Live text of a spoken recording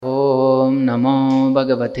नमो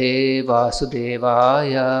भगवते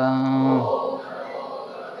वासुदेवाय।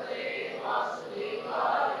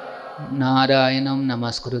 नारायणं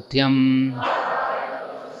नमस्कृत्यं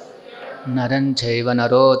नरं चैव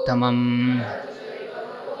नरोत्तमं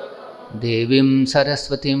देवीं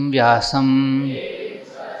सरस्वतीं व्यासं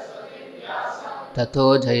ततो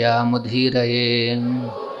जयामुदीरये।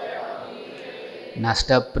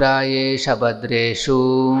 नष्टप्रायेषु भद्रेषु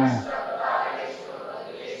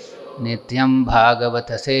नित्यं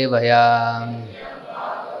भागवत सेवया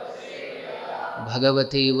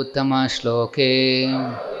भगवती उत्तमश्लोके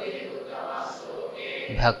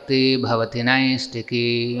भक्ति भवति नैष्टिकी।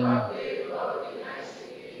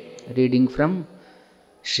 Reading from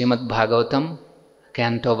Srimad Bhagavatam,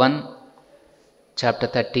 Canto 1, Chapter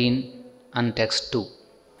 13 and Text 2.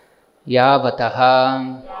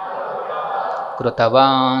 Yavataha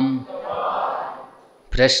krutavan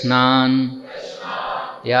prashnan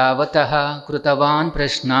Yavataha krutavan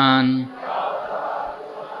prashnan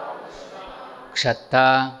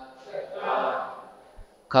kshatta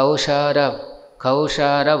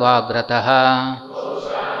kaushara-vagrataha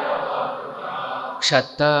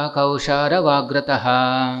kshatta kaushara-vagrataha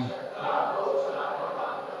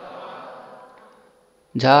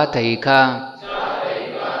jataika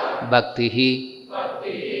bhaktihi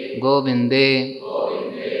govinde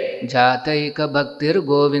jataika bhaktir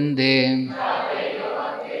govinde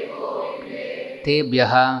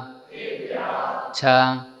tebhyaha cha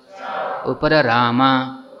upararama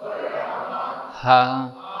ha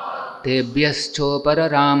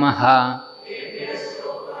tebhyaschopararamaha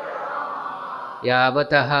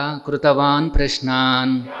yavataha krutavan prashnan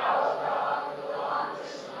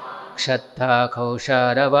kshatta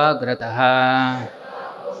kaushara-vagrataha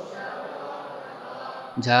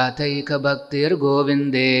jataika bhaktir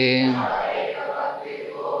govinde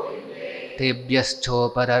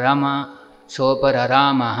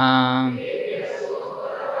tebhyaschopararamaha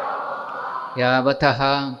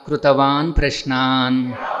yavataha krutavan prashnan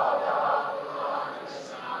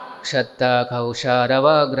kshatta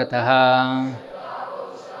kaushara-vagrataha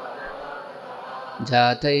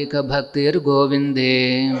jataika bhaktir govinde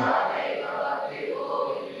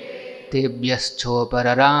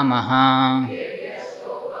tebhyaschopararamaha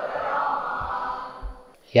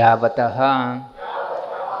yavataha.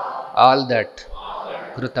 All that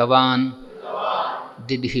krutavan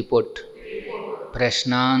did he put,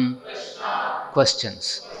 prashnan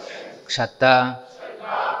questions, kshatta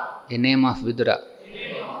a name of Vidura,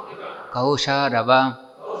 Kausharava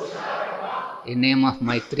a name of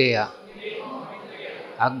Maitreya,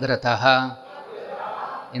 Agrataha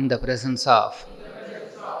in the presence of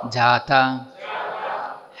Jata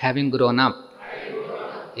having grown up,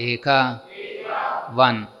 Eka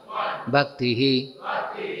one, Bhaktihi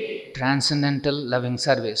transcendental loving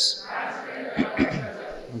service,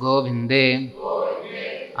 Govinde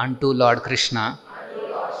unto Lord Krishna,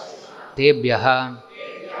 Tebhyaha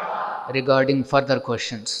regarding further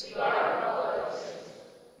questions,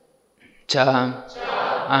 Cha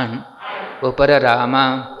and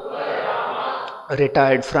Upararama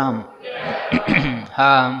retired from,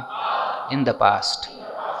 Ha in the past.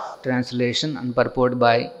 Translation and purport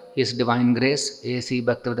by His Divine Grace A.C.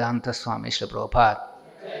 Bhaktivedanta Swami Srila Prabhupada.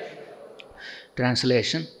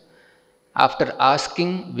 Translation. After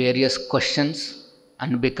asking various questions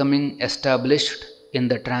and becoming established in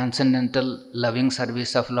the transcendental loving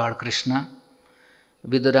service of Lord Krishna,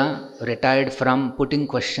 Vidura retired from putting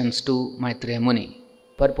questions to Maitreya Muni.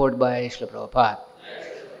 Purport by Srila Prabhupada.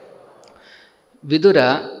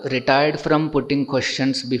 Vidura retired from putting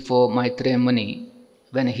questions before Maitreya Muni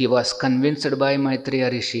when he was convinced by Maitreya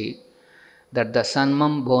Rishi that the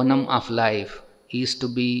summum bonum of life is to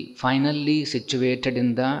be finally situated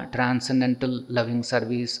in the transcendental loving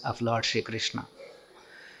service of Lord Shri Krishna,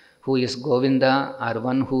 who is Govinda, or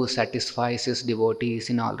one who satisfies his devotees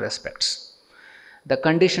in all respects. The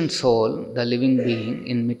conditioned soul, the living being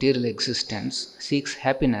in material existence, seeks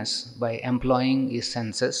happiness by employing his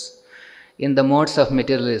senses in the modes of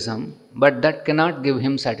materialism, but that cannot give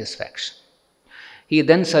him satisfaction. He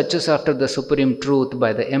then searches after the supreme truth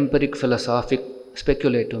by the empiric, philosophic,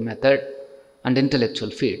 speculative method and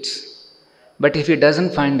intellectual feats. But if he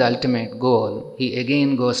doesn't find the ultimate goal, he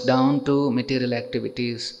again goes down to material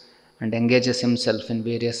activities and engages himself in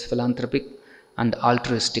various philanthropic and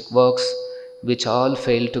altruistic works, which all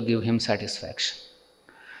fail to give him satisfaction.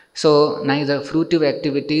 So, neither fruitive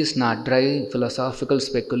activities nor dry philosophical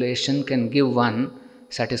speculation can give one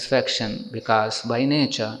satisfaction, because by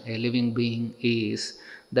nature a living being is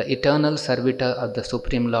the eternal servitor of the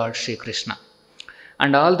Supreme Lord Shri Krishna.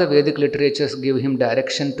 And all the Vedic literatures give him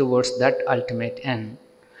direction towards that ultimate end.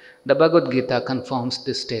 The Bhagavad Gita confirms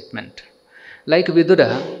this statement. Like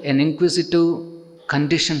Vidura, an inquisitive,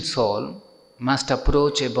 conditioned soul must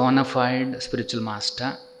approach a bona fide spiritual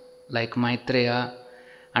master like Maitreya,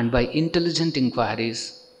 and by intelligent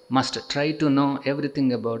inquiries must try to know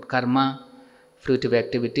everything about karma, fruitive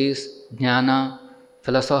activities, jnana,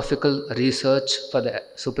 philosophical research for the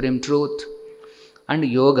supreme truth, and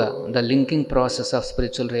yoga, the linking process of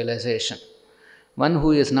spiritual realization. One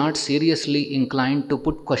who is not seriously inclined to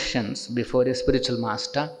put questions before a spiritual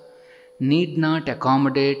master need not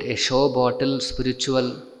accommodate a show bottle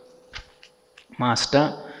spiritual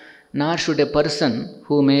master, nor should a person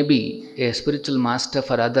who may be a spiritual master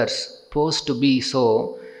for others pose to be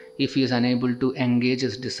so if he is unable to engage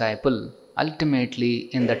his disciple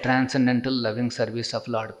ultimately in the transcendental loving service of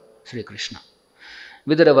Lord Sri Krishna.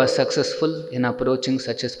 Vidura was successful in approaching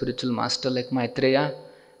such a spiritual master like Maitreya,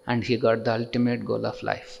 and he got the ultimate goal of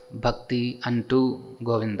life, bhakti unto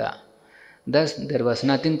Govinda. Thus, there was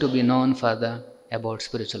nothing to be known further about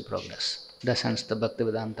spiritual progress. Thus ends the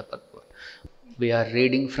Bhaktivedanta purport. We are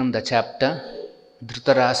reading from the chapter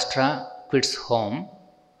Dhritarashtra quits home,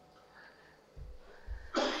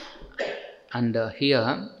 and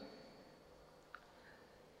here,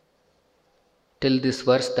 till this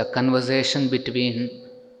verse, the conversation between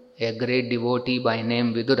a great devotee by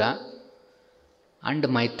name Vidura and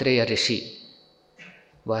Maitreya Rishi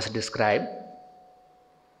was described,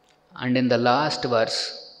 and in the last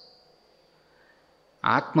verse,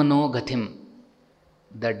 Atmano Gatim,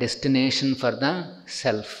 the destination for the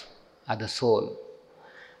self or the soul,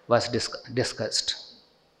 was discussed.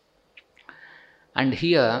 And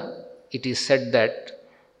here it is said that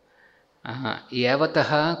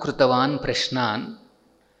Yavataha Krutavan Prashnan,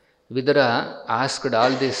 Vidura asked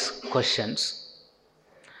all these questions,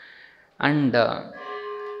 and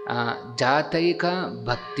Jataika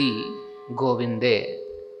Bhakti Govinde,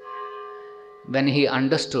 when he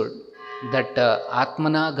understood that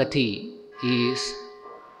Atmana Gati is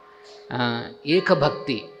Eka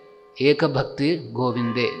Bhakti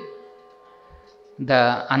Govinde,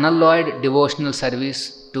 the unalloyed devotional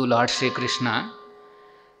service to Lord Sri Krishna,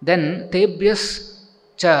 then Tebhyas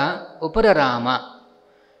Cha Upararama,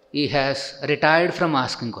 he has retired from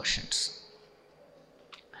asking questions.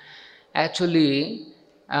 Actually,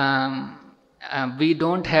 we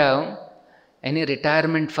don't have any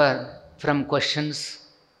retirement from questions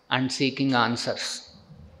and seeking answers.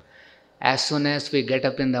 As soon as we get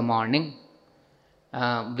up in the morning,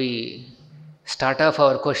 we start off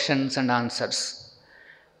our questions and answers,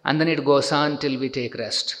 and then it goes on till we take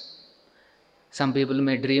rest. Some people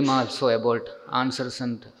may dream also about answers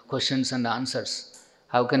and questions and answers.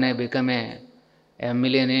 How can I become a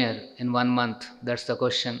millionaire in 1 month? That's the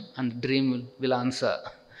question, and the dream will answer.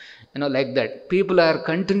 Like that. People are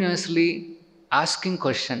continuously asking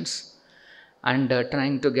questions and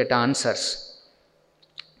trying to get answers.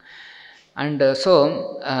 And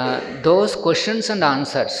those questions and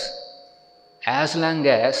answers, as long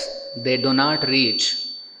as they do not reach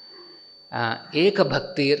Eka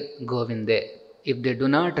Bhaktir Govinde, if they do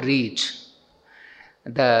not reach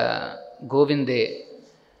the Govinde,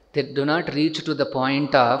 they do not reach to the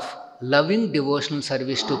point of loving devotional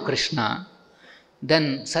service to Krishna,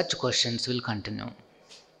 then such questions will continue.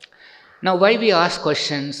 Now, why we ask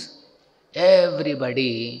questions?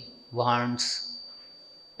 Everybody wants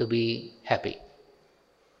to be happy.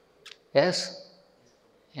 Yes?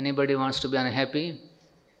 Anybody wants to be unhappy?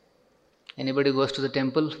 Anybody goes to the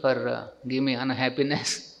temple for give me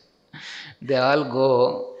unhappiness? They all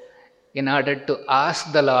go in order to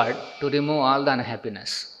ask the Lord to remove all the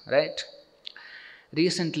unhappiness, right?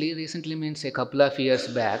 Recently means a couple of years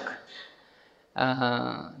back,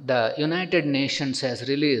 the United Nations has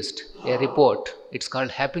released a report. It's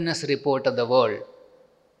called Happiness Report of the World.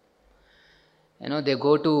 They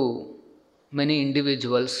go to many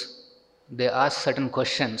individuals, they ask certain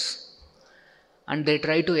questions, and they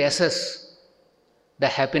try to assess the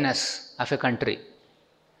happiness of a country.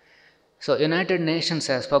 So United Nations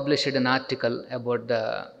has published an article about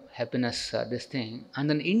the happiness, this thing, and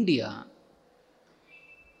then India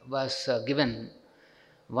was given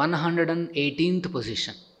 118th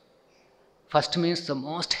position. First means the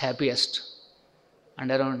most happiest,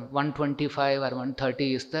 and around 125 or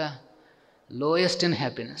 130 is the lowest in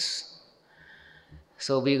happiness.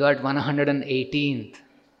 So we got 118th.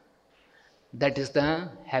 That is the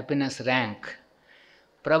happiness rank.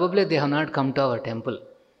 Probably they have not come to our temple.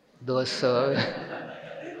 Those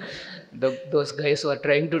those guys who are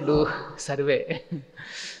trying to do survey.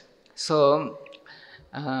 So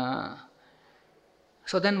then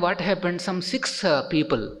what happened? Some 6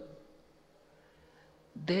 people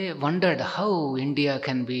they wondered how India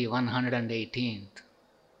can be 118th.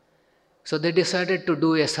 So they decided to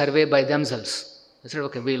do a survey by themselves. They said,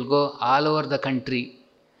 okay, we'll go all over the country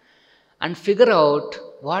and figure out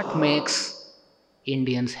what makes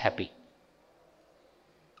Indians happy.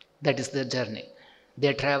 That is their journey.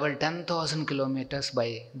 They traveled 10,000 kilometers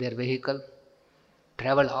by their vehicle,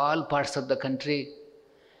 traveled all parts of the country,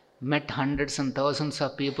 met hundreds and thousands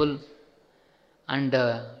of people, and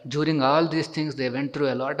during all these things they went through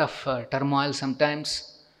a lot of turmoil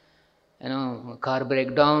sometimes, car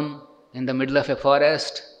breakdown in the middle of a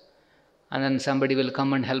forest, and then somebody will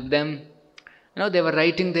come and help them. They were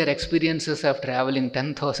writing their experiences of traveling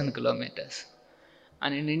 10,000 kilometers.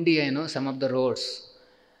 And in India, some of the roads,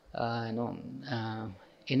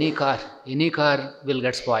 any car will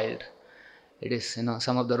get spoiled. It is,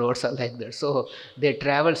 some of the roads are like that. So they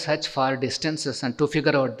travel such far distances and to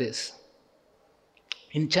figure out this.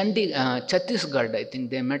 In Chhattisgarh, I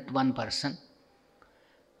think they met one person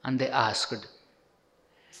and they asked,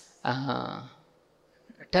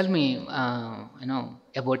 tell me,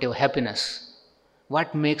 about your happiness.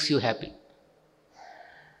 What makes you happy?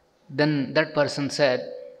 Then that person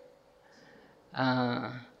said,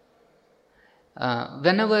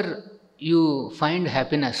 whenever you find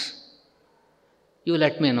happiness, you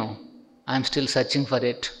let me know. I'm still searching for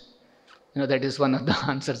it. That is one of the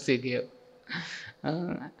answers he gave.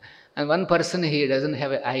 And one person, he doesn't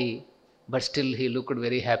have an eye, but still he looked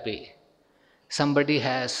very happy. Somebody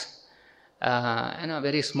has a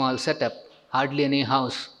very small setup, hardly any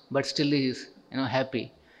house, but still he is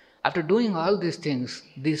happy. After doing all these things,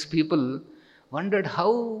 these people wondered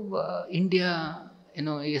how India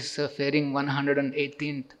is faring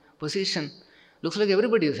 118th position. Looks like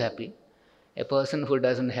everybody is happy. A person who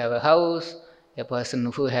doesn't have a house, a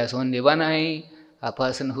person who has only one eye, a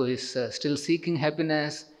person who is still seeking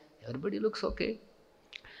happiness, everybody looks okay.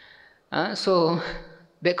 So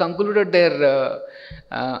they concluded their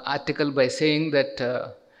article by saying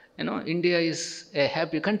that India is a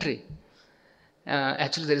happy country.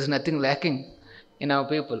 Actually, there is nothing lacking in our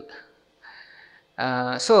people.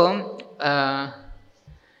 So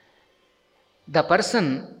the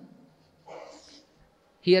person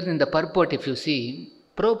here in the purport, if you see,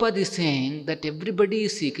 Prabhupada is saying that everybody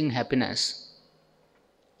is seeking happiness.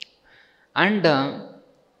 And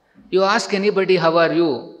you ask anybody, how are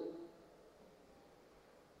you?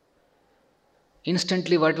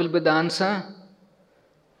 Instantly, what will be the answer?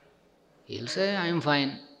 He'll say, I am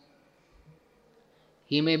fine.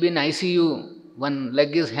 He may be in ICU, one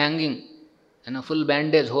leg is hanging, and a full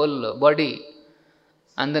bandage, whole body.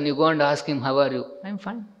 And then you go and ask him, how are you? I am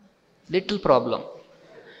fine. Little problem.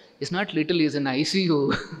 It's not little, he's in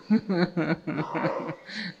ICU.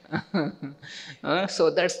 So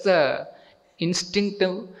that's the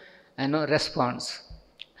instinctive response.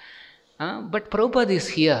 But Prabhupada is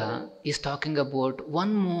here, is talking about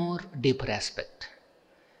one more deeper aspect.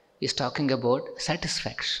 He's talking about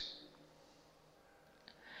satisfaction.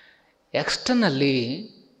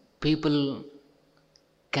 Externally, people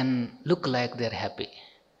can look like they're happy.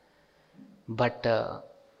 But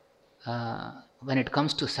when it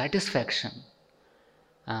comes to satisfaction,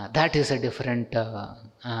 that is a different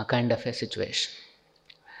kind of a situation.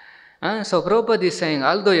 So Prabhupada is saying,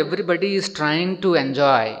 although everybody is trying to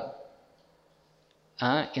enjoy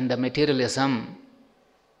in the materialism,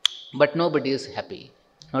 but nobody is happy,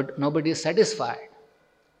 nobody is satisfied.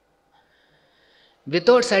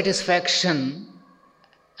 Without satisfaction,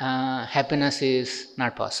 happiness is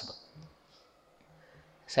not possible.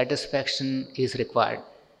 Satisfaction is required.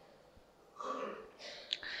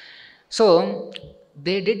 So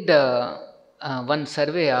they did one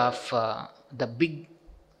survey of the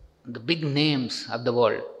big names of the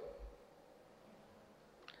world.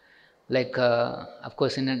 Like, of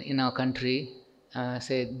course, in our country,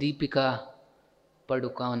 say Deepika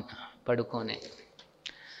Padukone,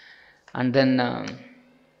 and then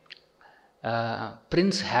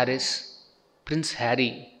Prince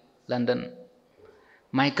Harry, London,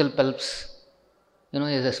 Michael Phelps,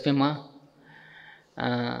 is a swimmer.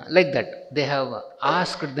 Like that, they have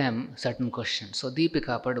asked them certain questions. So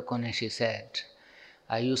Deepika Padukone, she said,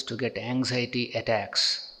 I used to get anxiety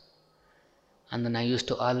attacks, and then I used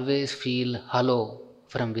to always feel hollow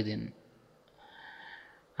from within.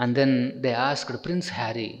 And then they asked Prince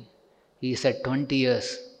Harry, he said 20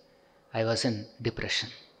 years I was in depression.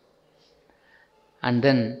 And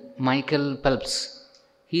then Michael Phelps,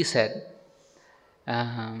 he said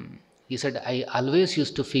I always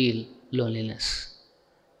used to feel loneliness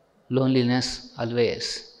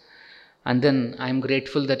always. And then I am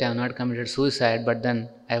grateful that I have not committed suicide, but then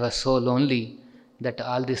I was so lonely that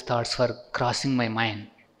all these thoughts were crossing my mind.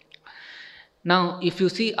 Now, if you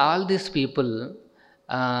see all these people,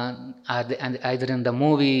 are they, and either in the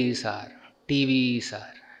movies or TVs or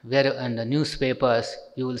where in the newspapers,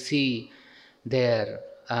 you will see their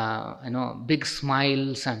big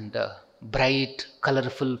smiles and bright,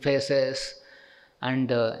 colorful faces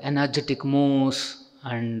and energetic moves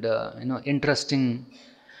and interesting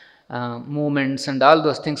movements and all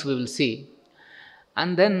those things we will see.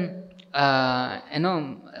 And then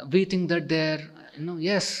we think that they're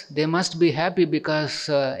yes, they must be happy because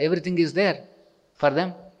everything is there for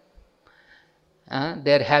them.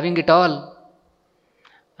 They're having it all,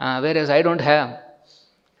 whereas I don't have.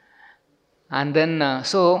 And then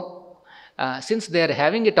since they're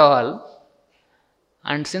having it all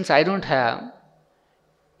and since I don't have,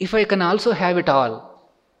 if I can also have it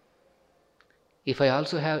all, if I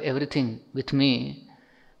also have everything with me,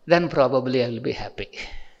 then probably I will be happy.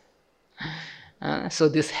 So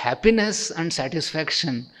this happiness and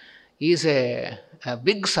satisfaction is a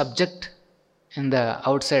big subject in the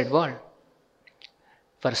outside world.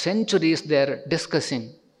 For centuries they are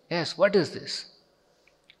discussing, yes, what is this?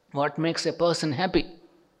 What makes a person happy,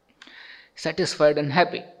 satisfied and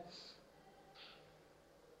happy?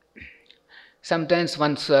 Sometimes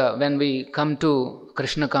when we come to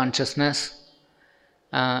Krishna consciousness,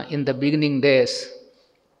 in the beginning days,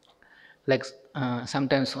 like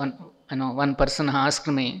sometimes one person asked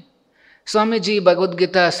me, Swamiji, Bhagavad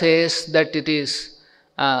Gita says that it is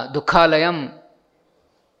dukkhalayam,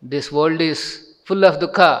 this world is full of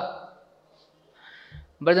dukkha.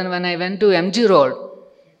 But then when I went to MG Road,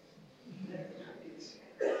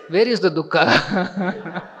 where is the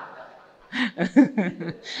dukkha?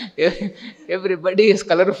 Everybody is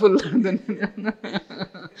colorful.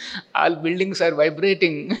 All buildings are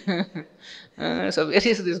vibrating. So where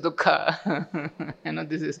is this dukkha?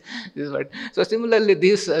 This is what. So similarly,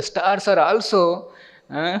 these stars are also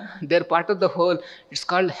they're part of the whole. It's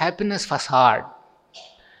called happiness facade.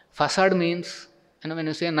 Facade means when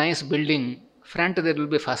you say a nice building, front there will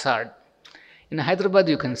be facade. In Hyderabad,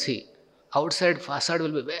 you can see outside facade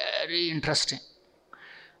will be very interesting.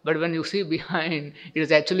 But when you see behind, it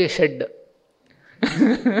is actually a shed.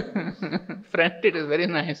 Front, it is very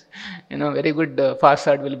nice. Very good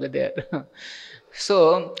facade will be there.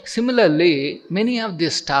 So, similarly, many of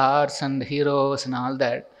these stars and heroes and all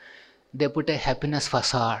that, they put a happiness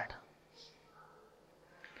facade.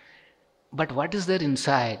 But what is there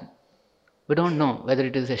inside? We don't know whether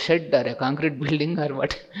it is a shed or a concrete building or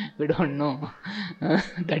what. We don't know.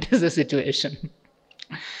 That is the situation.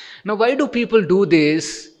 Now, why do people do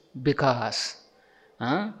this? Because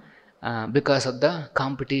of the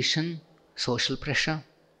competition, social pressure.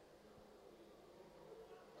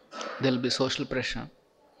 There will be social pressure.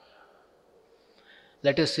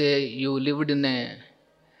 Let us say you lived in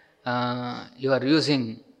you are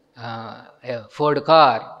using a Ford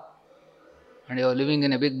car and you are living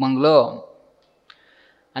in a big bungalow.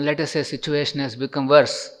 And let us say situation has become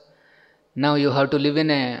worse. Now you have to live in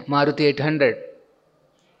a Maruti 800.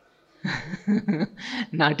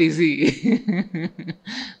 Not easy.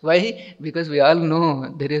 Why? Because we all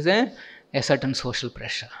know there is a certain social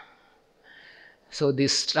pressure. So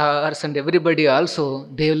these stars and everybody also,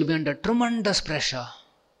 they will be under tremendous pressure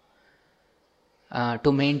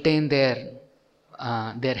to maintain their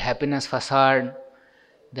happiness facade,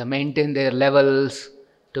 to maintain their levels,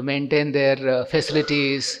 to maintain their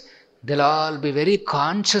facilities. They'll all be very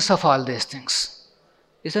conscious of all these things.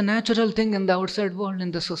 It's a natural thing in the outside world,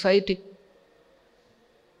 in the society.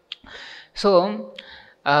 So,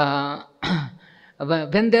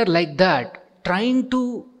 when they're like that, trying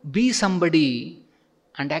to be somebody,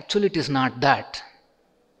 and actually it is not that.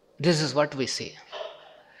 This is what we say.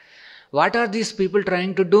 What are these people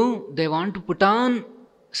trying to do? They want to put on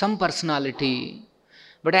some personality,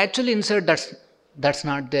 but actually inside that's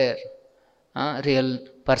not their real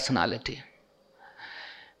personality.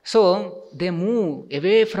 So they move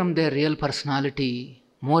away from their real personality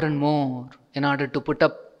more and more in order to put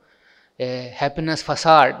up a happiness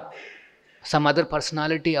facade, some other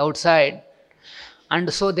personality outside,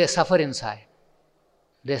 and so they suffer inside.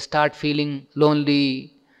 They start feeling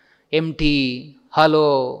lonely, empty,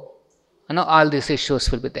 hollow, all these issues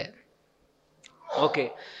will be there.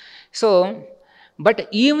 Okay, so, but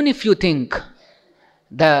even if you think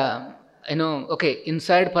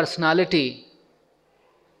inside personality,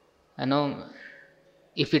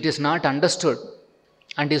 if it is not understood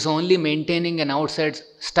and is only maintaining an outside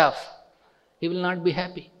stuff, he will not be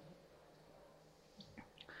happy.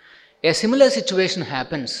 A similar situation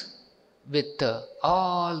happens with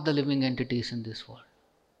all the living entities in this world.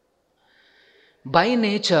 By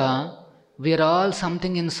nature, We are all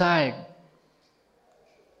something inside,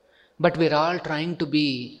 but we are all trying to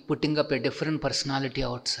be putting up a different personality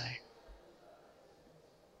outside.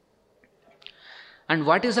 And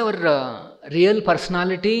what is our real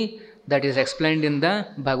personality? That is explained in the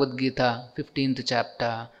Bhagavad Gita, 15th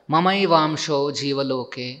chapter. Mamaivamsho jiva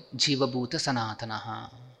loke jiva bhuta sanatanaha.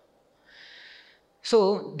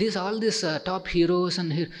 So all these top heroes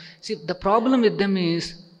see, the problem with them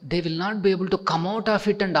is they will not be able to come out of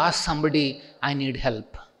it and ask somebody, I need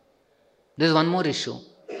help. There is one more issue.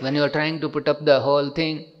 When you are trying to put up the whole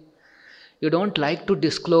thing, you don't like to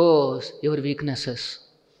disclose your weaknesses.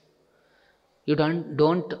 You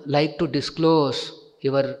don't like to disclose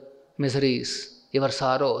your miseries, your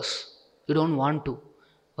sorrows. You don't want to.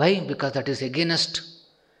 Why? Because that is against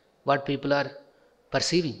what people are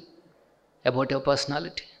perceiving about your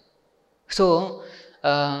personality. So,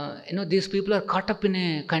 these people are caught up in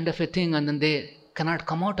a kind of a thing and then they cannot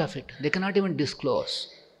come out of it. They cannot even disclose.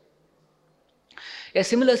 A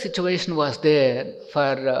similar situation was there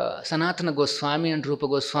for Sanatana Goswami and Rupa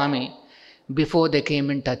Goswami before they came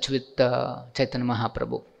in touch with Chaitanya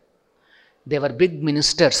Mahaprabhu. They were big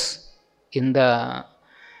ministers in the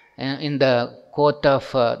court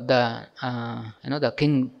of the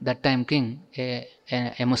king, that time king,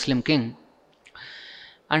 a Muslim king.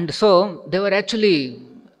 And so they were actually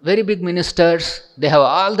very big ministers. They have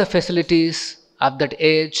all the facilities of that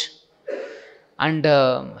age and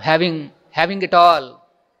having it all.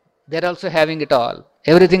 They're also having it all.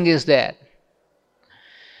 Everything is there.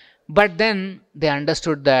 But then they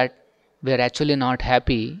understood that we are actually not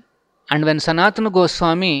happy. And when Sanatana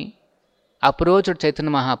Goswami approached Chaitanya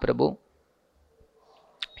Mahaprabhu,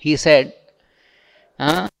 he said,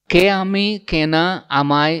 Ke ami kena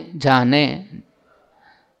amai jane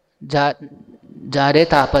jare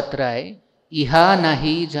tapatrai iha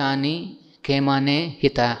nahi jani ke mane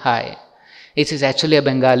hita hai. It is actually a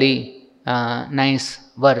Bengali nice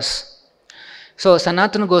verse. So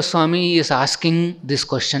Sanatana Goswami is asking this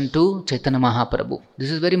question to Chaitanya Mahaprabhu.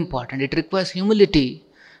 This is very important. It requires humility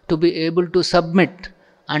to be able to submit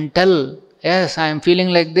and tell, yes, I am feeling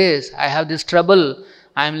like this, I have this trouble,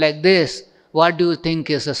 I am like this. What do you think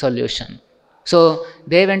is the solution? So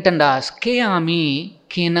they went and asked, Ke ami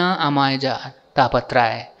kina amaija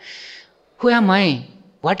tapatrai. Who am I?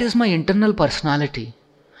 What is my internal personality?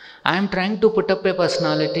 I am trying to put up a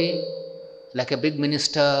personality like a big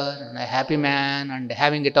minister and a happy man and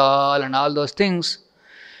having it all and all those things.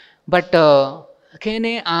 But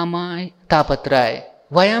kene amai tapatrai.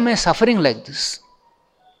 Why am I suffering like this?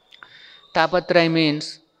 Tapatrai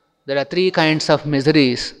means there are three kinds of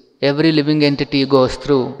miseries every living entity goes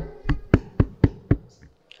through.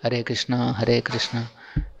 Hare Krishna,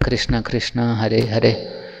 Krishna Krishna, Hare Hare,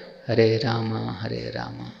 Hare Rama,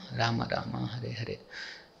 Rama Rama, Hare Hare.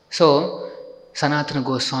 So, Sanatana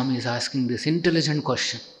Goswami is asking this intelligent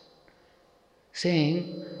question,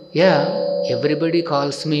 saying, yeah, everybody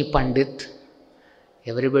calls me Pandit,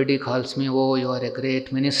 everybody calls me, oh, you are a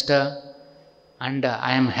great minister, and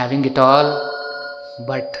I am having it all,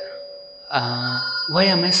 but why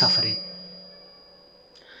am I suffering?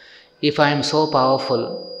 If I am so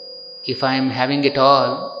powerful, if I am having it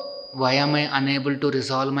all, why am I unable to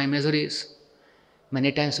resolve my miseries?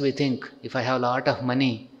 Many times we think, if I have a lot of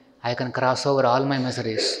money, I can cross over all my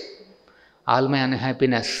miseries, all my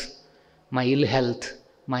unhappiness, my ill health,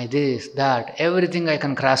 my this, that, everything I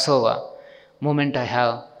can cross over, moment I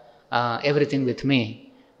have everything with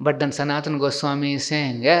me. But then Sanatana Goswami is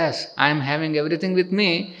saying, yes, I am having everything with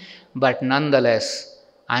me, but nonetheless,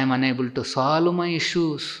 I am unable to solve my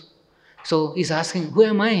issues. So he's asking, who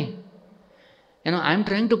am I? I am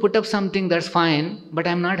trying to put up something, that's fine, but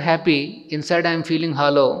I am not happy. Inside I am feeling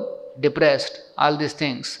hollow, depressed, all these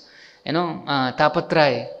things.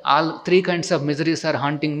 Tapatrai, all three kinds of miseries are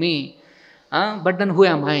haunting me. But then who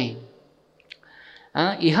am I?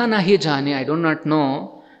 Iha nahi jane, I do not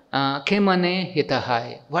know. Ke mane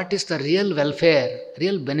hitahai. What is the real welfare,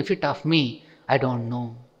 real benefit of me? I don't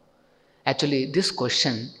know. Actually, this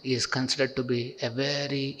question is considered to be a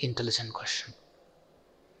very intelligent question.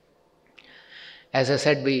 As I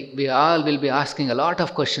said, we all will be asking a lot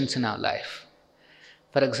of questions in our life.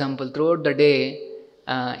 For example, throughout the day,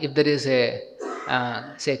 if there is a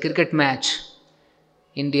cricket match,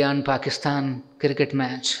 India and Pakistan cricket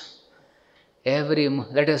match,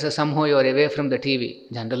 let us say somehow you are away from the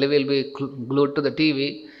TV. Generally we will be glued to the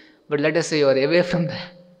TV, but let us say you are away from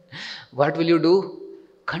that. What will you do?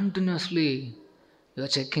 Continuously you are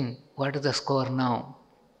checking, what is the score now?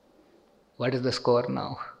 What is the score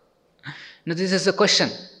now? Now this is a question.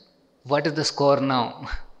 What is the score now?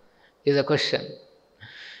 Is a question.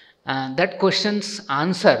 That question's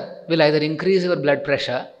answer will either increase your blood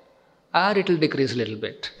pressure or it will decrease a little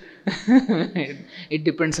bit. It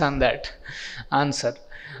depends on that answer.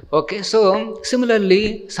 Okay, so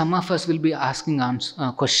similarly, some of us will be asking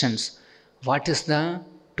questions. What is the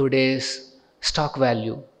today's stock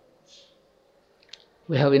value?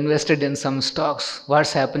 We have invested in some stocks.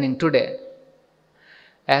 What's happening today?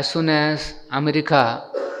 As soon as America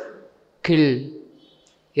killed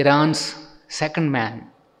Iran's second man,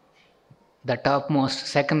 the topmost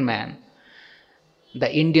second man,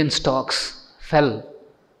 the Indian stocks fell,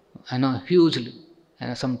 hugely.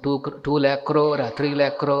 Some 2 lakh crore or 3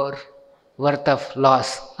 lakh crore worth of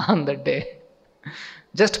loss on that day.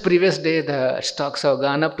 Just previous day, the stocks have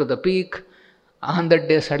gone up to the peak. On that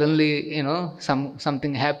day, suddenly,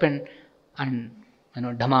 something happened, and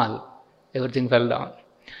dhamal, everything fell down.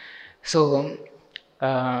 So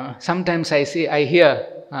sometimes I hear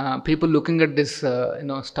people looking at this,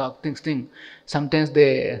 stock thing. Sometimes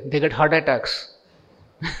they get heart attacks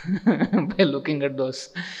by looking at those.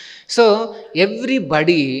 So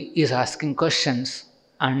everybody is asking questions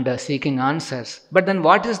and seeking answers. But then,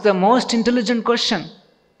 what is the most intelligent question?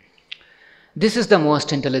 This is the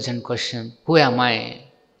most intelligent question. Who am I?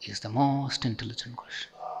 Is the most intelligent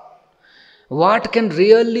question. What can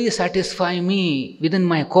really satisfy me within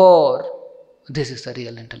my core? This is the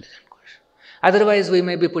real intelligent question. Otherwise, we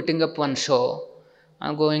may be putting up one show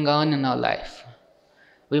and going on in our life.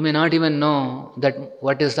 We may not even know that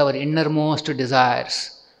what is our innermost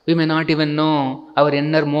desires. We may not even know our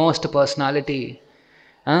innermost personality.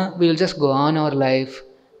 We will just go on our life,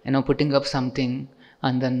 putting up something,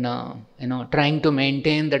 and then trying to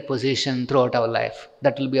maintain that position throughout our life.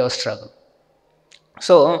 That will be our struggle.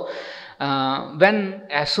 So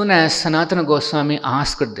as soon as Sanatana Goswami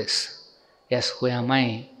asked this, yes, who am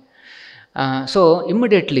I? So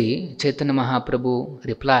immediately Chaitanya Mahaprabhu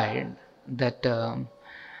replied that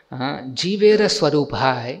Jivera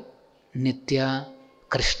Swarupahai Nitya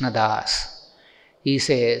Krishnadas. He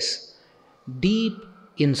says, deep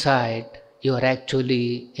inside you are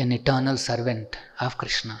actually an eternal servant of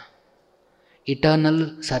Krishna.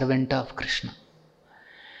 Eternal servant of Krishna.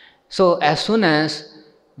 So as soon as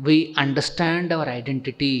we understand our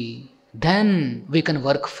identity, then we can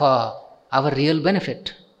work for our real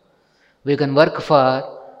benefit. We can work for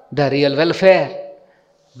the real welfare.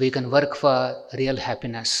 We can work for real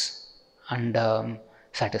happiness and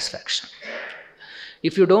satisfaction.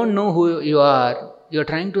 If you don't know who you are, you're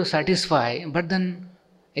trying to satisfy, but then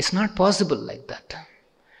it's not possible like that.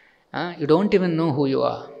 You don't even know who you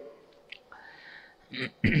are.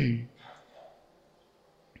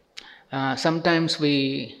 Sometimes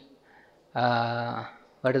we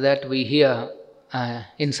hear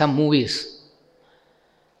in some movies.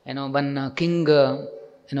 When king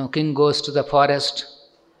goes to the forest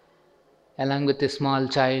along with a small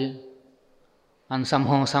child, and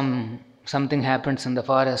somehow something happens in the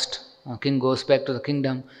forest. King goes back to the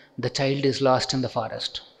kingdom. The child is lost in the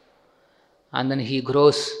forest, and then he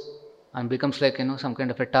grows and becomes like some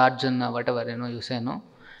kind of a Tarzan or whatever you say.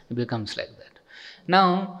 He becomes like that.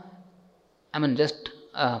 Now, just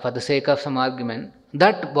for the sake of some argument,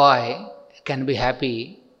 that boy can be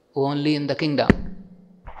happy only in the kingdom.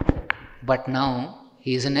 But now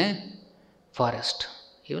he is in a forest.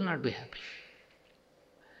 He will not be happy.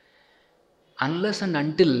 Unless and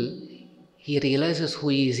until he realizes who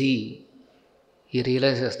is he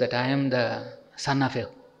realizes that I am the son of an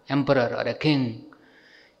emperor or a king,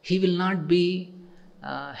 he will not be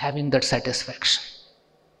having that satisfaction.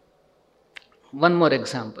 One more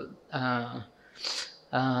example.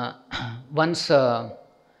 Once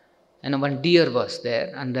one deer was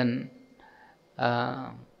there, and then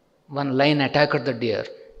one lion attacked the deer.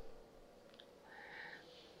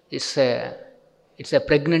 It's a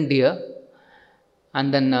pregnant deer,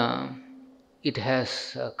 and then it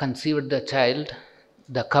has conceived the child,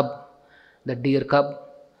 the cub, the deer cub,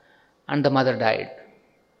 and the mother died.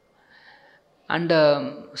 And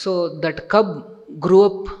so that cub grew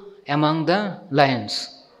up among the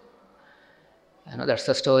lions. That's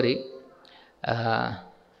the story.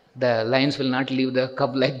 The lions will not leave the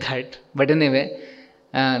cub like that. But anyway,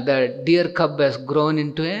 the deer cub has grown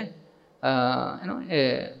into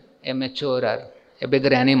a mature or a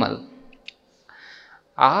bigger animal.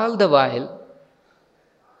 All the while,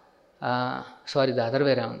 the other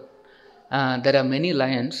way around. There are many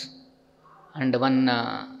lions, and one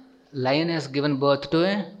lion has given birth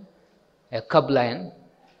to a cub lion,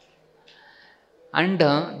 and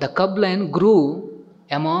the cub lion grew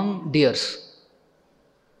among deers.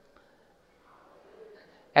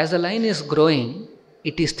 As the lion is growing,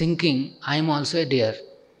 it is thinking, I am also a deer.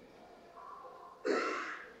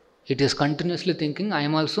 It is continuously thinking, I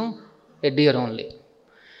am also a deer only.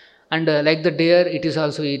 And like the deer, it is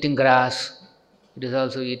also eating grass, it is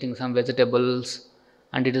also eating some vegetables,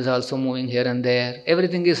 and it is also moving here and there.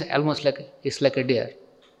 Everything is almost like a deer.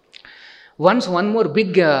 Once one more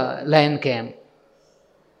big lion came,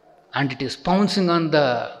 and it is pouncing on the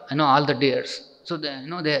all the deers. So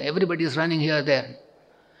everybody is running here there,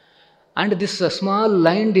 and this small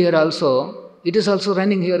lion deer also, it is also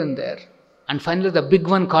running here and there. And finally, the big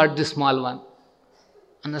one caught the small one,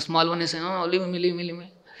 and the small one is saying, "Oh, leave me, leave me, leave me."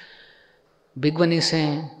 Big one is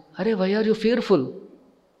saying, "Arey, why are you fearful?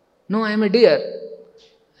 No, I am a deer."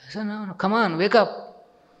 I said, "No, come on, wake up.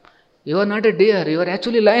 You are not a deer. You are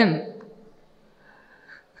actually lion."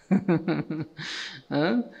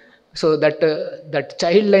 So that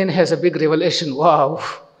child lion has a big revelation. Wow,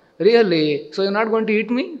 really? So you're not going to eat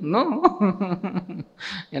me? No.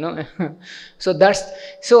 So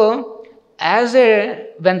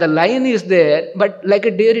when the lion is there, but like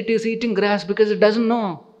a deer, it is eating grass because it doesn't know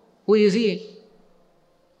who is he.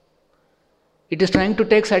 It is trying to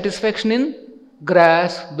take satisfaction in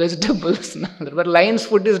grass, vegetables. But lion's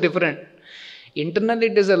food is different. Internally,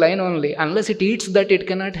 it is a lion only. Unless it eats that, it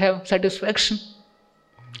cannot have satisfaction.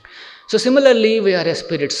 So similarly, we are a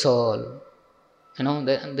spirit soul.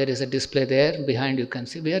 There is a display there behind, you can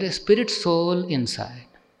see. We are a spirit soul inside.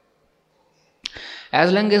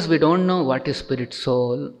 As long as we don't know what is spirit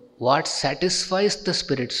soul, what satisfies the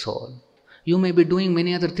spirit soul, you may be doing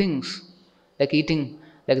many other things, like eating,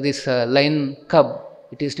 like this lion cub,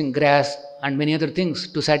 it is eating grass and many other things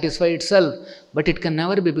to satisfy itself, but it can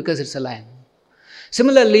never be because it's a lion.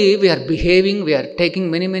 Similarly, we are behaving, we are taking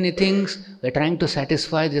many things, we are trying to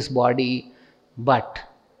satisfy this body, but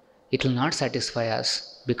it will not satisfy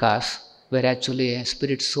us because we are actually a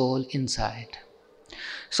spirit soul inside.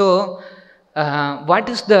 So, what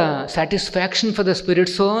is the satisfaction for the spirit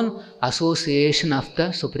soul? Association of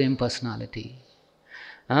the Supreme Personality.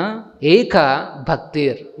 Eka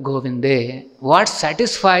Bhaktir Govinde. What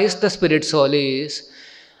satisfies the spirit soul is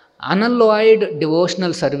unalloyed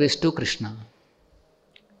devotional service to Krishna.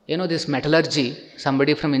 This metallurgy,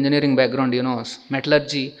 somebody from engineering background, knows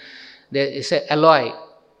metallurgy, there is a alloy.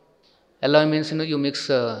 Alloy means, you mix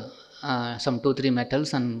some 2-3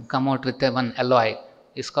 metals and come out with one alloy.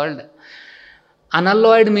 It's called.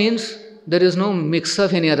 Unalloyed means there is no mix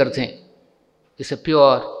of any other thing. It's a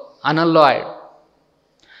pure, unalloyed.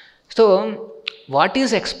 So, what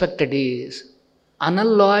is expected is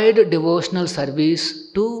unalloyed devotional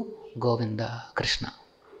service to Govinda, Krishna.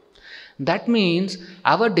 That means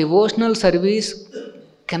our devotional service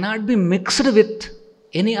cannot be mixed with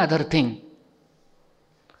any other thing.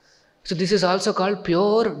 So this is also called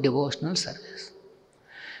pure devotional service.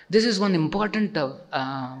 This is one important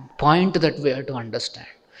point that we have to understand.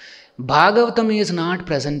 Bhagavatam is not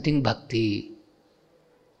presenting bhakti.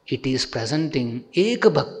 It is presenting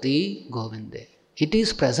Eka Bhakti Govinde. It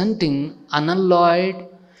is presenting unalloyed,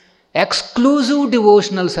 exclusive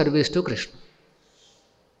devotional service to Krishna.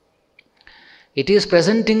 It is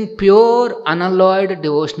presenting pure, unalloyed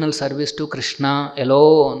devotional service to Krishna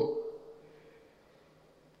alone.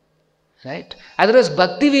 Right? Otherwise,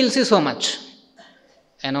 bhakti we will see so much.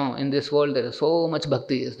 In this world there is so much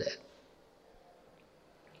bhakti is there.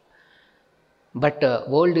 But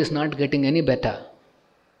world is not getting any better.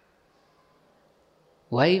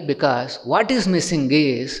 Why? Because what is missing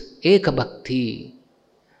is Eka Bhakti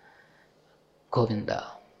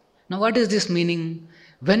Govinda. Now what is this meaning?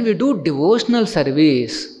 When we do devotional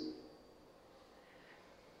service,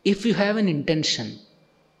 if you have an intention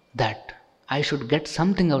that I should get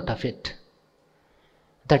something out of it,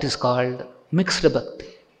 that is called mixed bhakti,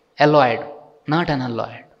 alloyed, not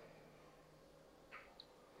unalloyed.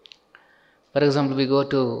 For example, we go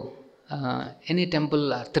to any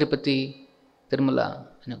temple, Tirupati, Tirumala,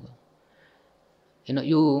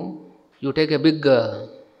 you take a big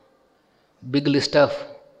list of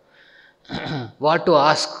what to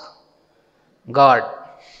ask God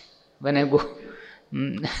when I go.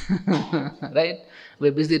 Right?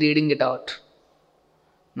 We're busy reading it out.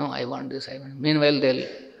 No, I want this, I want. Meanwhile, they'll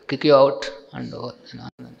kick you out and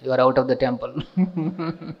you are out of the temple.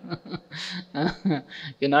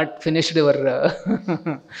 You're not finished your.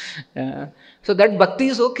 So that bhakti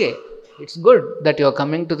is okay. It's good that you are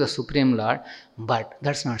coming to the Supreme Lord, but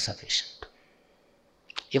that's not sufficient.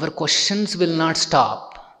 Your questions will not stop.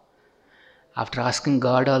 After asking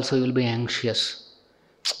God also, you will be anxious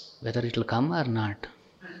whether it will come or not.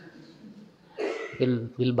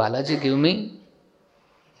 Will Balaji give me?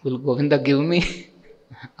 Will Govinda give me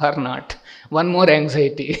or not? One more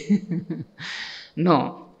anxiety.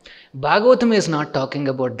 No. Bhagavatam is not talking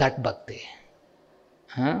about that bhakti.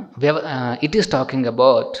 it is talking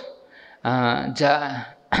about Jataika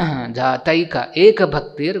Eka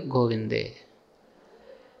Bhaktir Govinde,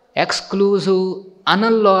 exclusive,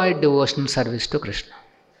 unalloyed devotional service to Krishna.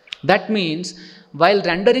 That means while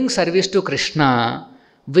rendering service to Krishna,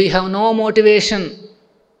 we have no motivation.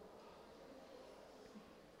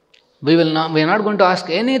 We are not going to ask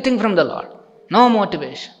anything from the Lord. No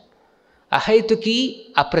motivation.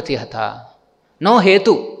 Ahaituki apratihata. No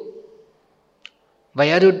hetu.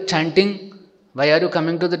 Why are you chanting? Why are you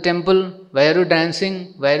coming to the temple? Why are you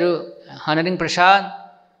dancing? Why are you honoring prasad?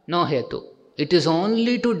 No hetu. It is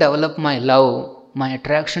only to develop my love, my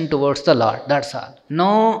attraction towards the Lord. That's all.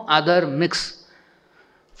 No other mix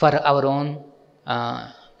for our own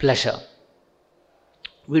pleasure.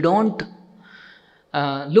 We don't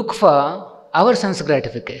look for our sense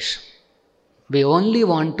gratification. We only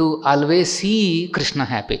want to always see Krishna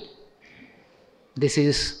happy. This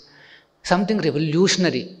is something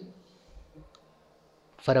revolutionary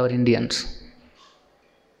for our Indians.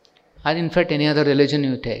 Or in fact, any other religion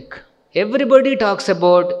you take. Everybody talks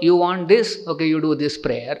about, you want this, okay, you do this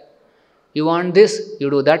prayer. You want this, you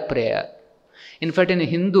do that prayer. In fact, in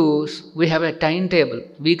Hindus, we have a timetable,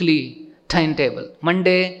 weekly timetable.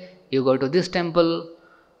 Monday, you go to this temple.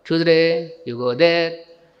 Tuesday, you go there.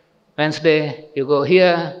 Wednesday, you go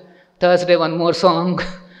here. Thursday, one more song.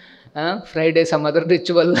 Friday, some other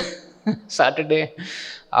ritual. Saturday,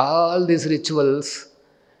 all these rituals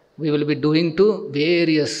we will be doing to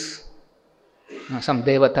various, some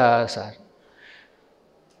devatas.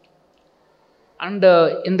 And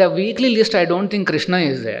in the weekly list, I don't think Krishna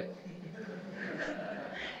is there.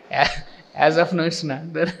 As of now, it's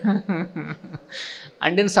not there.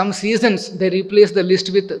 And in some seasons, they replace the list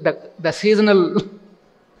with the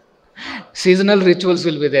seasonal rituals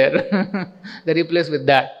will be there. They replace with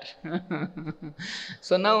that.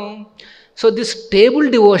 So this table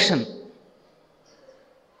devotion,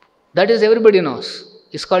 that is everybody knows.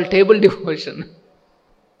 It's called table devotion.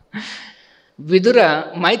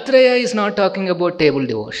 Vidura, Maitreya is not talking about table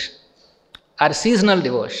devotion or seasonal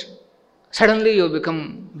devotion. Suddenly you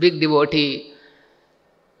become big devotee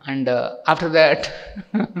and after that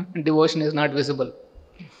devotion is not visible.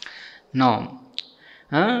 No.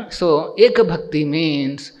 So Eka Bhakti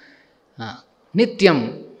means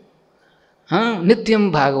Nityam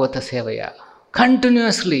Bhagavata Sevaya.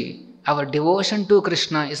 Continuously our devotion to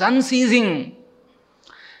Krishna is unceasing.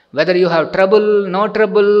 Whether you have trouble, no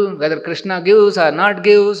trouble, whether Krishna gives or not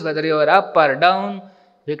gives, whether you are up or down,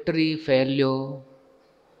 victory, failure,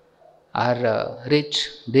 or rich,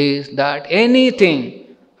 this, that,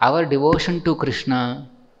 anything, our devotion to Krishna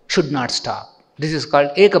should not stop. This is called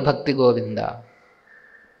Eka Bhakti Govinda.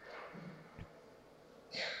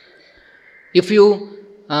 If you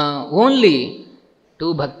only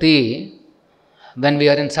do bhakti when we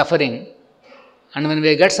are in suffering and when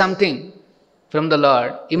we get something from the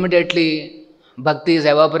Lord, immediately bhakti is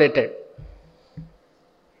evaporated.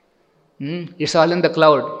 It's all in the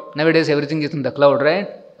cloud. Nowadays everything is in the cloud, right?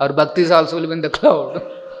 Our bhakti is also in the cloud.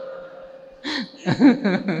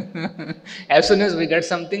 As soon as we get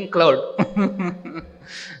something, cloud.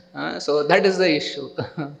 So that is the issue.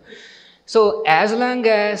 So as long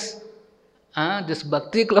as this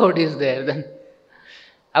bhakti cloud is there, then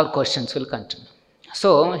our questions will continue.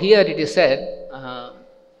 So here it is said,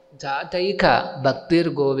 Jataika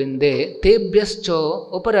Bhaktir Govinde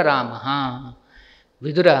Tebhyascho Upararamaha.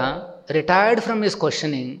 Vidura retired from his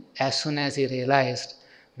questioning as soon as he realized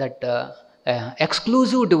that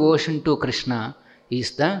exclusive devotion to Krishna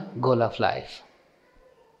is the goal of life.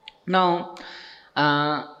 Now,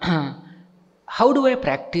 how do I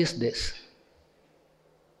practice this?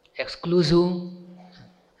 Exclusive.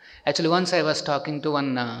 Actually, once I was talking to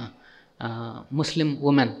one Muslim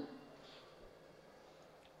woman,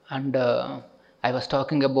 and I was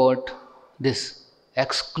talking about this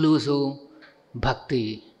exclusive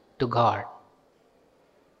bhakti to God.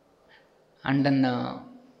 And then,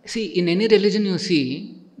 see, in any religion you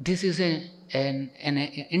see, this is an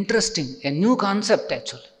interesting, a new concept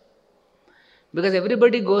actually. Because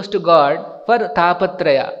everybody goes to God for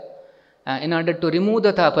tapatraya, in order to remove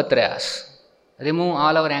the tapatrayas, remove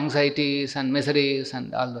all our anxieties and miseries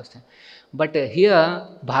and all those things. But here,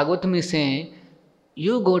 Bhagavatam is saying,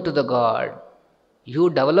 you go to the God, you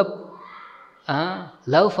develop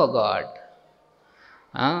love for God,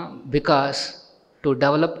 because to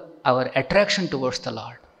develop our attraction towards the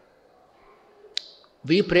Lord.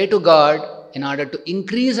 We pray to God in order to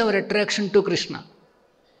increase our attraction to Krishna.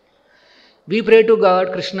 We pray to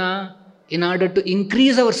God, Krishna, in order to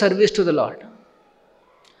increase our service to the Lord.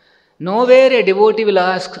 Nowhere a devotee will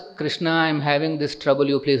ask, Krishna, I am having this trouble,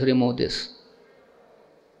 you please remove this.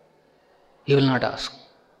 He will not ask.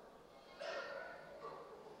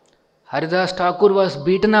 Haridas Thakur was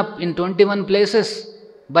beaten up in 21 places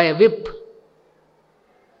by a whip.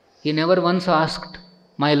 He never once asked,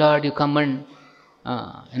 "My Lord, you come and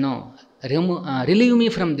relieve me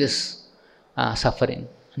from this suffering."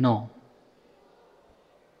 No.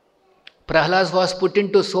 Prahlad was put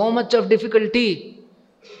into so much of difficulty.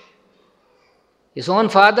 His own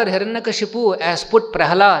father Hiranyakashipu has put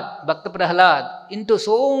Prahlad, Bhakta Prahlad, into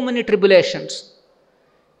so many tribulations,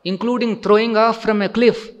 including throwing off from a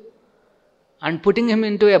cliff and putting him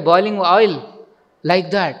into a boiling oil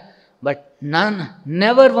like that. But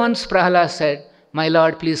never once Prahlad said, "My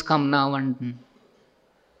Lord, please come now and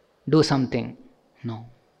do something." No.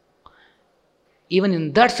 Even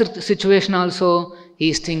in that situation also, he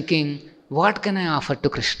is thinking, what can I offer to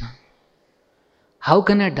Krishna? How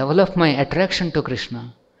can I develop my attraction to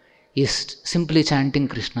Krishna? He is simply chanting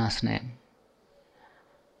Krishna's name.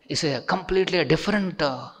 It's a completely different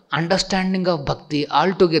understanding of bhakti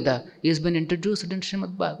altogether. He has been introduced in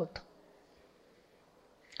Srimad Bhagavatam.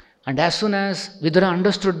 And as soon as Vidura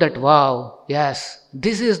understood that, wow, yes,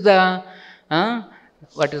 this is the,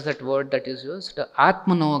 what is that word that is used?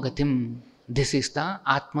 Atmanogatim. This is the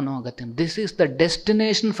Atmanogatim. This is the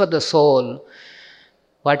destination for the soul.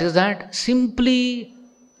 What is that? Simply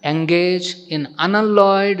engage in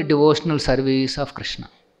unalloyed devotional service of Krishna.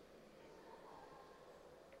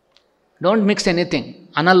 Don't mix anything.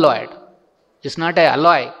 Unalloyed. It's not an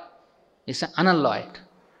alloy. It's unalloyed.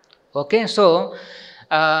 Okay, so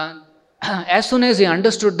as soon as he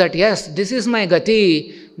understood that, yes, this is my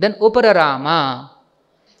gati, then Upararama,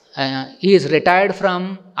 he is retired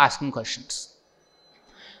from asking questions.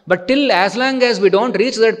 But till as long as we don't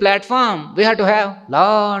reach that platform, we have to have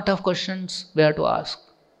lot of questions we have to ask.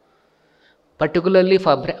 Particularly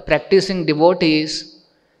for practicing devotees,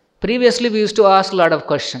 previously we used to ask a lot of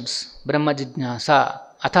questions. Brahma Jijnasa,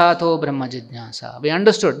 Athato Brahma Jijnasa. We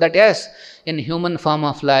understood that yes, in human form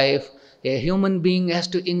of life, a human being has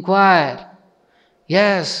to inquire.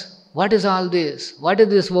 Yes, what is all this? What is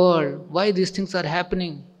this world? Why these things are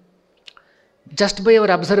happening? Just by your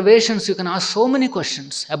observations, you can ask so many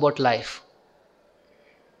questions about life.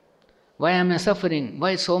 Why am I suffering?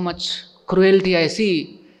 Why so much cruelty I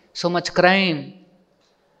see? So much crime?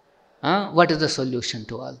 What is the solution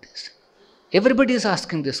to all this? Everybody is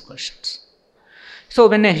asking these questions. So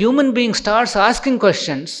when a human being starts asking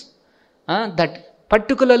questions that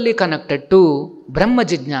particularly connected to Brahma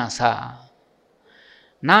Jijnasa,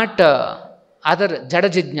 not other Jada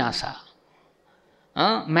Jijnasa.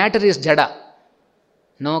 Matter is Jada.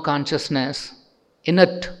 No consciousness,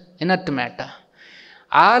 inert matter.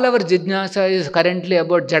 All our Jijnasa is currently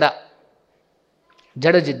about Jada.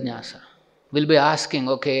 Jada Jijnasa. We'll be asking,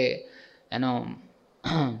 okay,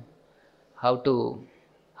 how to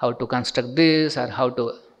construct this, or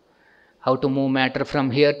how to move matter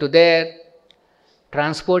from here to there.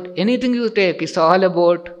 Transport, anything you take, it's all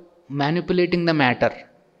about manipulating the matter.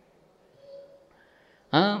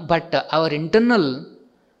 But our internal,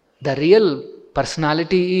 the real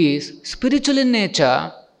personality is spiritual in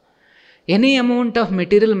nature. Any amount of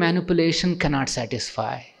material manipulation cannot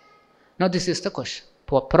satisfy. Now this is the question,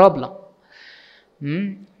 problem.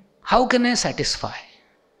 How can I satisfy?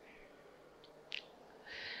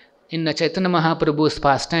 In the Chaitanya Mahaprabhu's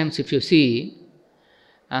pastimes, if you see,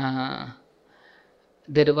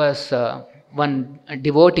 there was one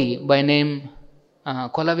devotee by name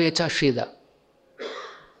Kolavecha Shrida.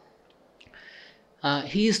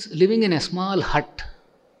 He is living in a small hut,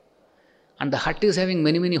 and the hut is having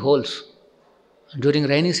many holes. During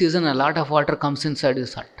rainy season, a lot of water comes inside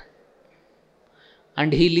his hut.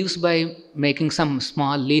 And he lives by making some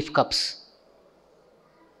small leaf cups.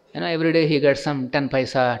 Every day he gets some 10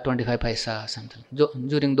 paisa, 25 paisa, something.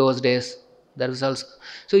 During those days, there was also.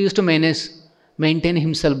 So he used to maintain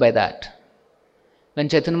himself by that. When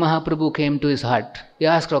Chaitanya Mahaprabhu came to his hut, he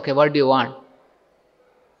asked, okay, what do you want?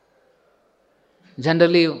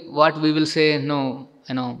 Generally, what we will say, no,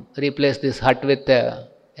 replace this hut with a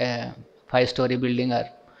 5-story building or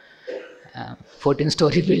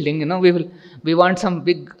 14-story building. We want some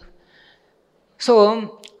big.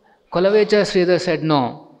 So Kolavecha Sridhar said,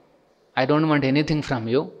 no, I don't want anything from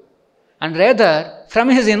you. And rather, from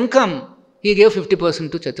his income, he gave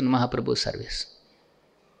 50% to Chaitanya Mahaprabhu's service.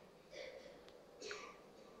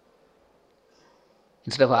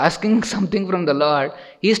 Instead of asking something from the Lord,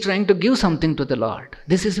 he is trying to give something to the Lord.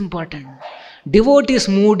 This is important. Devotee's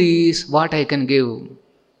mood is what I can give.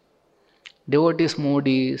 Devotee's mood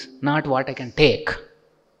is not what I can take.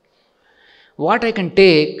 What I can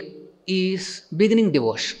take is beginning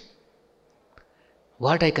devotion.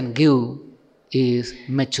 What I can give is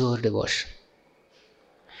mature devotion.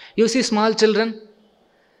 You see small children,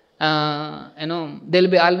 they'll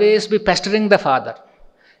be always be pestering the father.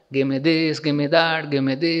 Give me this, give me that, give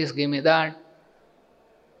me this, give me that.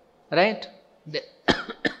 Right?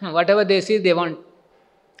 Whatever they see, they want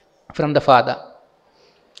from the father.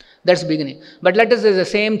 That's beginning. But let us say the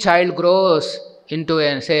same child grows into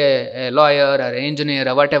a lawyer or an engineer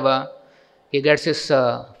or whatever. He gets his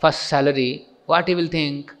first salary. What he will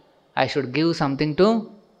think? I should give something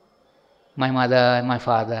to my mother, my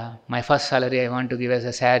father. My first salary I want to give as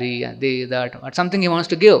a saree, and this, that, or something he wants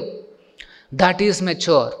to give. That is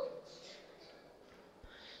mature.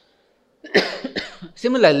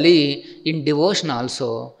 Similarly, in devotion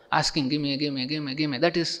also, asking, give me, give me, give me, give me,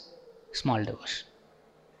 that is small devotion.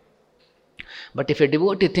 But if a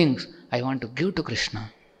devotee thinks, I want to give to Krishna,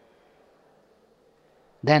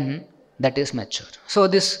 then that is mature. So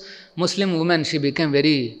this Muslim woman, she became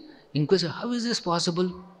very inquisitive. How is this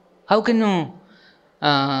possible? How can you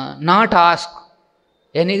not ask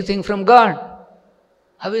anything from God?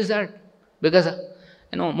 How is that? Because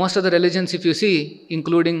most of the religions, if you see,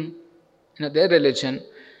 including their religion,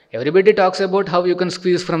 everybody talks about how you can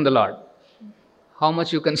squeeze from the Lord. How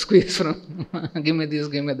much you can squeeze from, give me this,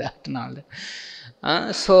 give me that, and all that.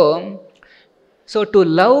 So to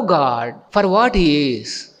love God for what He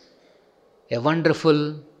is, a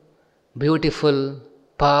wonderful, beautiful,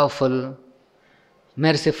 powerful,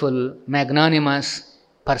 merciful, magnanimous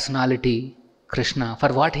personality, Krishna,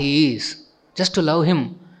 for what He is, just to love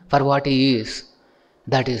Him for what He is,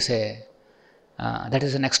 that is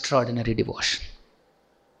an extraordinary devotion.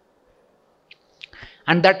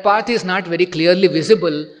 And that path is not very clearly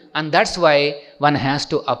visible, and that's why one has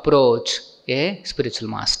to approach a spiritual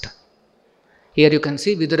master. Here you can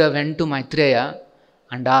see Vidura went to Maitreya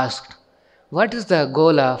and asked, what is the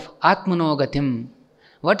goal of Atmanogatim?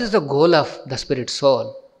 What is the goal of the spirit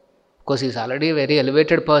soul? Because he is already a very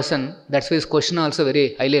elevated person, that's why his question also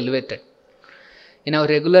very highly elevated. In our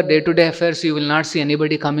regular day-to-day affairs, you will not see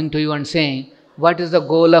anybody coming to you and saying, what is the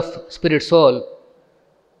goal of spirit soul?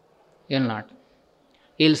 You will not.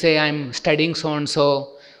 He will say, I am studying so and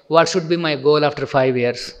so. What should be my goal after 5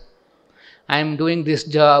 years? I am doing this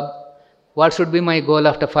job. What should be my goal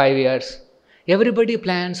after 5 years? Everybody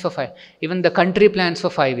plans for 5. Even the country plans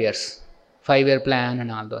for 5 years. 5-year plan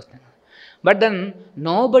and all those things. But then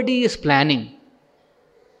nobody is planning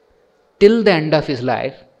till the end of his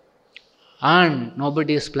life, and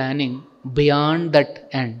nobody is planning beyond that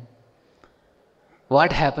end.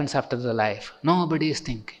 What happens after the life? Nobody is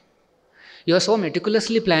thinking. You are so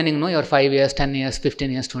meticulously planning, your 5 years, 10 years, 15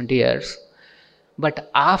 years, 20 years. But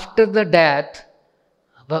after the death,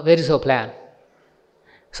 where is your plan?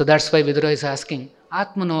 So that's why Vidura is asking,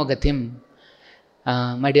 Atmanogatim.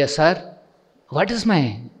 My dear sir, what is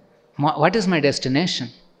my destination?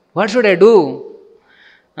 What should I do?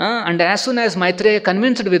 And as soon as Maitreya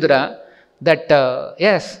convinced Vidura that,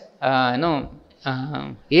 yes, Eka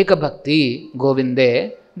Bhakti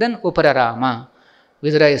Govinde, then Upararama.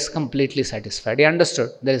 Vidura is completely satisfied. He understood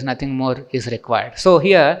there is nothing more is required. So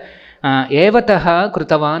here, Evataha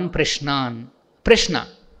Krutavan Prashnan. Prashna.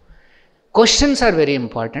 Questions are very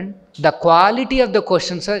important. The quality of the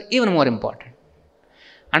questions are even more important.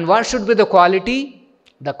 And what should be the quality?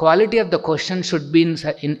 The quality of the question should be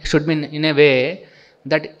in a way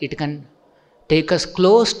that it can take us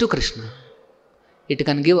close to Krishna. It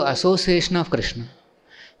can give association of Krishna.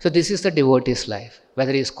 So this is the devotee's life.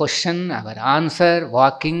 Whether it is question, our answer,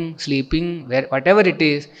 walking, sleeping, whatever it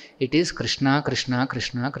is Krishna, Krishna,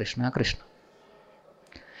 Krishna, Krishna, Krishna.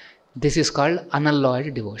 This is called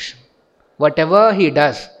unalloyed devotion. Whatever he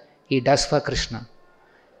does for Krishna.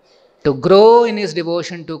 To grow in his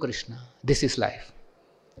devotion to Krishna. This is life.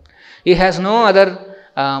 He has no other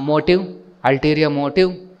motive, ulterior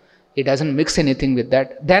motive. He doesn't mix anything with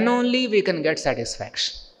that. Then only we can get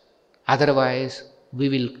satisfaction. Otherwise,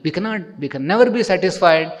 we can never be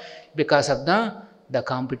satisfied because of the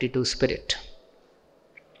competitive spirit.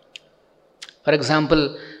 For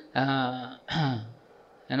example, let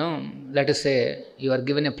us say you are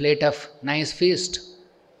given a plate of nice feast.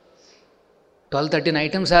 12-13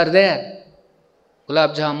 items are there.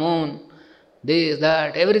 Gulab jamun, this,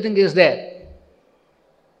 that, everything is there.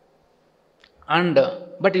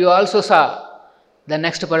 But you also saw the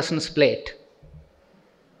next person's plate.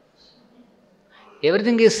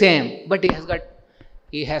 Everything is same, but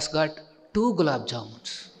he has got 2 gulab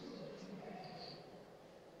jamuns.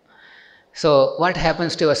 So what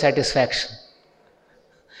happens to your satisfaction?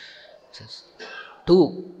 Says,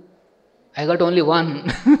 2. I got only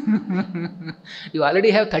 1. You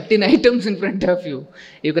already have 13 items in front of you.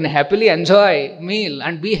 You can happily enjoy meal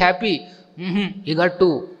and be happy. He got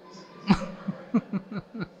two.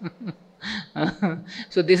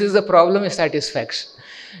 So this is the problem of satisfaction.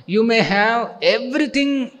 You may have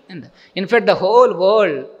everything, in fact the whole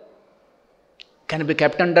world can be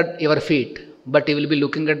kept under your feet, but you will be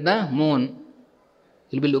looking at the moon,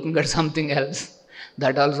 you will be looking at something else.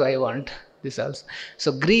 That also I want, this also.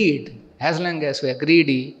 So greed, as long as we are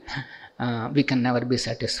greedy, we can never be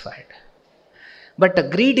satisfied. But the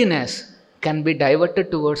greediness can be diverted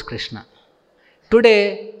towards Krishna.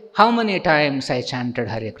 Today, how many times I chanted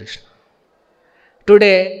Hare Krishna?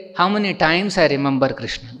 Today, how many times I remember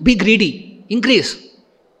Krishna? Be greedy, increase.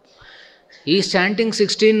 He is chanting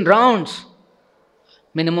 16 rounds.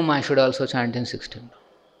 Minimum I should also chant in 16.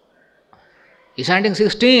 He is chanting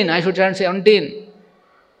 16, I should chant 17.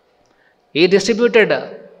 He distributed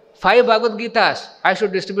 5 Bhagavad Gitas, I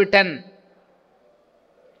should distribute 10.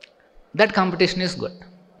 That competition is good.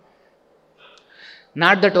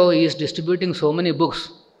 Not that, he is distributing so many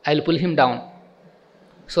books, I will pull him down,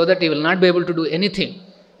 so that he will not be able to do anything.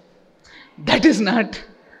 That is not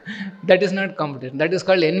competition. That is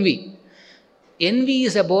called envy. Envy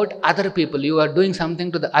is about other people. You are doing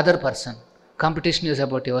something to the other person. Competition is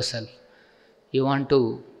about yourself. You want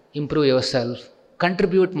to improve yourself,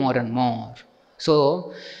 contribute more and more.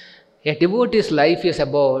 So, a devotee's life is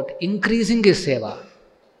about increasing his seva.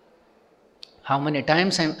 How many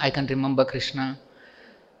times I can remember Krishna?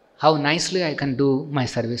 How nicely I can do my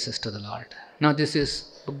services to the Lord. Now this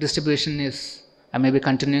is, book distribution is, I may be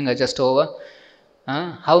continuing, I just over.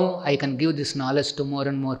 How I can give this knowledge to more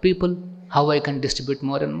and more people, how I can distribute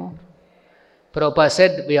more and more. Prabhupada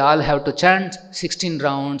said we all have to chant 16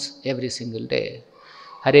 rounds every single day.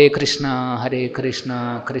 Hare Krishna,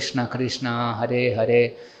 Krishna Krishna, Hare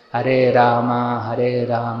Hare, Hare Rama,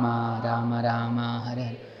 Rama Rama, Hare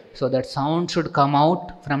Hare. So that sound should come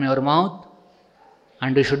out from your mouth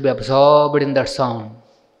and you should be absorbed in that sound.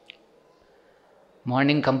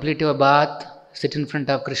 Morning, complete your bath, sit in front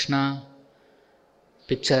of Krishna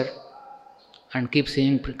picture and keep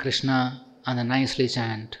seeing Krishna and nicely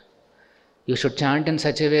chant. You should chant in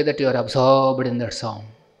such a way that you are absorbed in that sound.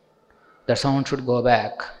 The sound should go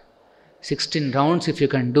back. 16 rounds if you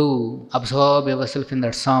can do, absorb yourself in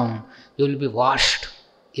that sound, you will be washed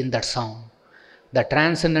in that sound. The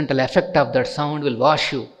transcendental effect of that sound will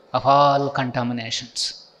wash you of all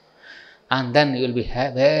contaminations. And then you will be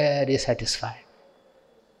very satisfied.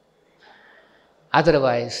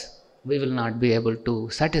 Otherwise, we will not be able to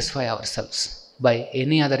satisfy ourselves by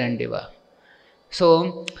any other endeavor.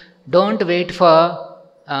 So, don't wait for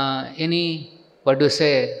I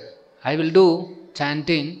will do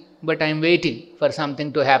chanting, but I am waiting for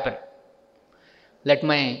something to happen. Let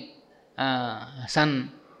my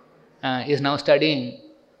son is now studying,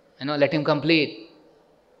 let him complete.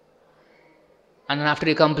 And after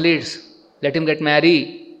he completes, let him get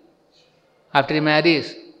married. After he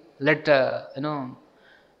marries, let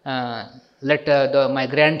my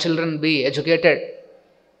grandchildren be educated.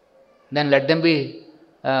 Then let them be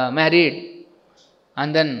married,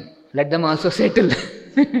 and then let them also settle.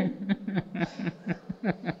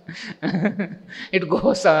 It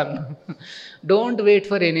goes on. Don't wait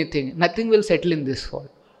for anything. Nothing will settle in this world.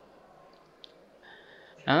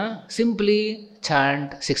 Simply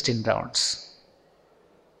chant 16 rounds.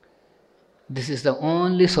 This is the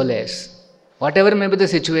only solace. Whatever may be the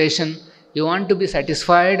situation, you want to be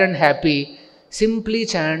satisfied and happy, simply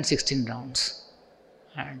chant 16 rounds.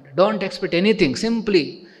 And don't expect anything.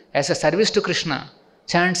 Simply, as a service to Krishna,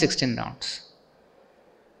 chant 16 rounds.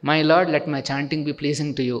 My Lord, let my chanting be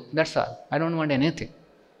pleasing to you. That's all. I don't want anything.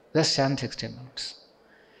 Just chant 16 rounds.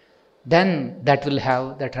 Then that will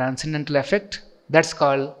have the transcendental effect. That's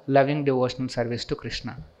called loving devotional service to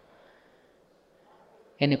Krishna.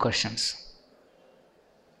 Any questions?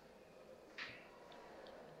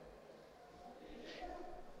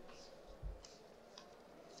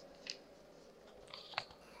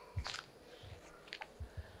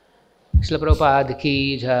 Srila Prabhupada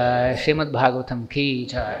ki jai, Srimad Bhagavatam ki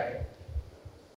jai.